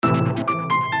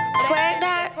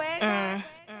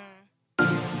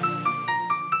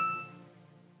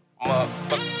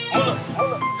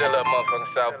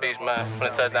South Beach, man.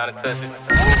 When it touch down in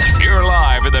Texas. You're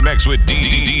live in the mix with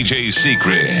DJ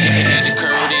Secret. Had the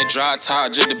curve, then dry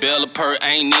top, just the bell of per.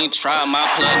 Ain't even try, my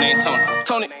plug name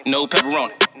Tony. No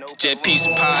pepperoni. Jet piece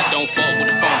of pie, don't fuck with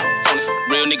the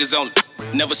phone. Real niggas only.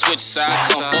 Never switch side,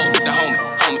 come forward with the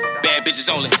homie. Bad bitches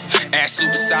only. Ass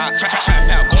super side, trap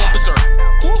out, going berserk.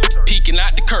 Peeking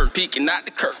out the curb. Key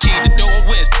the door and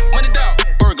West.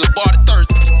 Moneydawg. Burglar bar the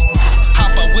thirst.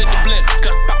 Hop up with the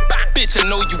blender. Bitch, I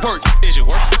know you work. Is you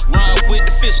work? Run with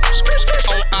the fish.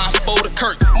 On I-4 the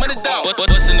Kirk. Moneydawg.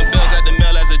 Bustin' the bells out the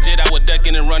mail as a jet. I was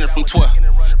ducking and running from 12.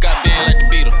 Got bad like the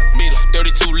Beetle.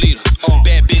 32 liter.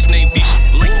 Bad bitch named Visha.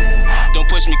 Don't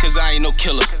push me cause I ain't no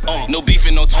killer. No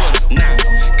beefing on Twitter.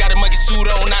 Got a monkey suit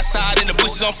on outside in the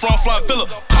bushes on front villa.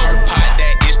 Power pot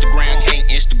that Instagram. Can't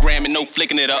Instagram and no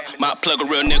flicking it up. My plug a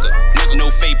real nigga. No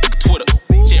Facebook, Twitter.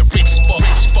 Jet rich as fuck.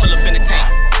 Pull up in the tank.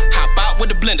 Hop out with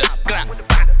the blender.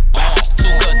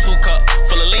 Two cup,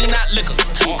 full of lean, not liquor.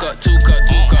 Two cup.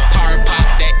 Power pop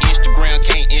that Instagram.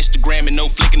 Can't Instagram and no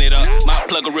flicking it up. My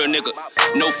plug a real nigga.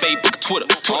 No Facebook, Twitter.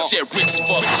 Jet rich as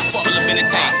fuck. Pull up in the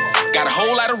tank. Got a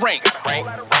whole lot of rank.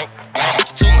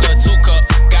 Two cup.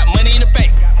 Got money in the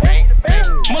bank.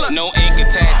 No ink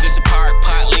attached, just a power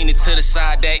pot leaning to the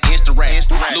side, that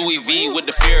Insta-rap. Louis V with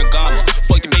the Ferragamo.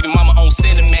 Fuck the baby mama on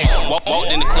Cinnamon.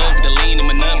 Walked in the club with the lean in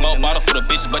my nut. Bought bottle for the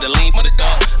bitches, but the lean for the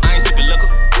dog. I ain't sipping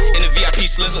liquor. In the VIP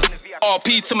slizzer.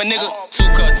 RP to my nigga. Two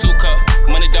cup.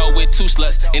 Moneydawg with two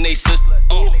sluts and they sister.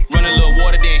 Run a little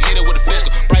water, then hit it with a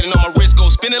fiscal. Brighten on my wrist, go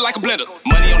spin it like a blender.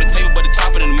 Money on the table, but the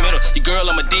chopper in the middle. Your girl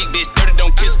on my dick, bitch, dirty,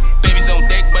 don't kiss her. Baby's on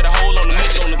deck, but a hole on the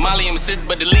midget. Molly in my sit,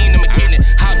 but the lean in my kidney.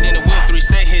 Hopped in the wheel, 3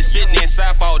 set hit, sitting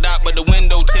inside, fouled out, but the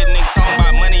window tip. Nigga talking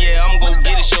about money, yeah, I'm gon'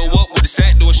 get it. Show up with the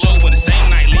sack, do a show with the same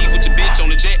night. Leave with your bitch on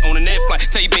the jet, on the net flight.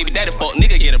 Tell your baby daddy, fuck,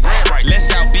 nigga, get a bread right.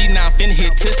 Let's out B, now finna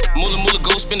hit tisk. Mula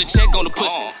go spin the check on the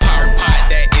pussy. Power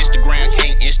pot, that Instagram,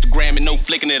 can't Instagram and no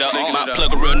flicking it up. My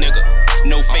plug a real nigga,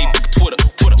 no Facebook, Twitter.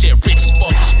 Jet rich as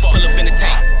fuck, pull up in the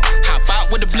tank. Hop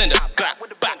out with the blender.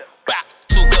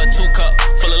 Two cup,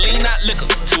 full of lean, not liquor.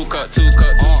 Two cup.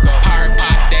 Power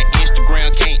pot, that Instagram,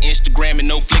 can't Instagram and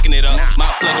no flicking it up. My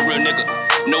plug a real nigga,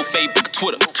 no Facebook,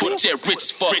 Twitter. Jet rich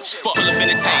as fuck, pull up in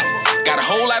the tank. Got a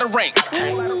whole lot of rank.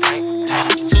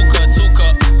 Two cup.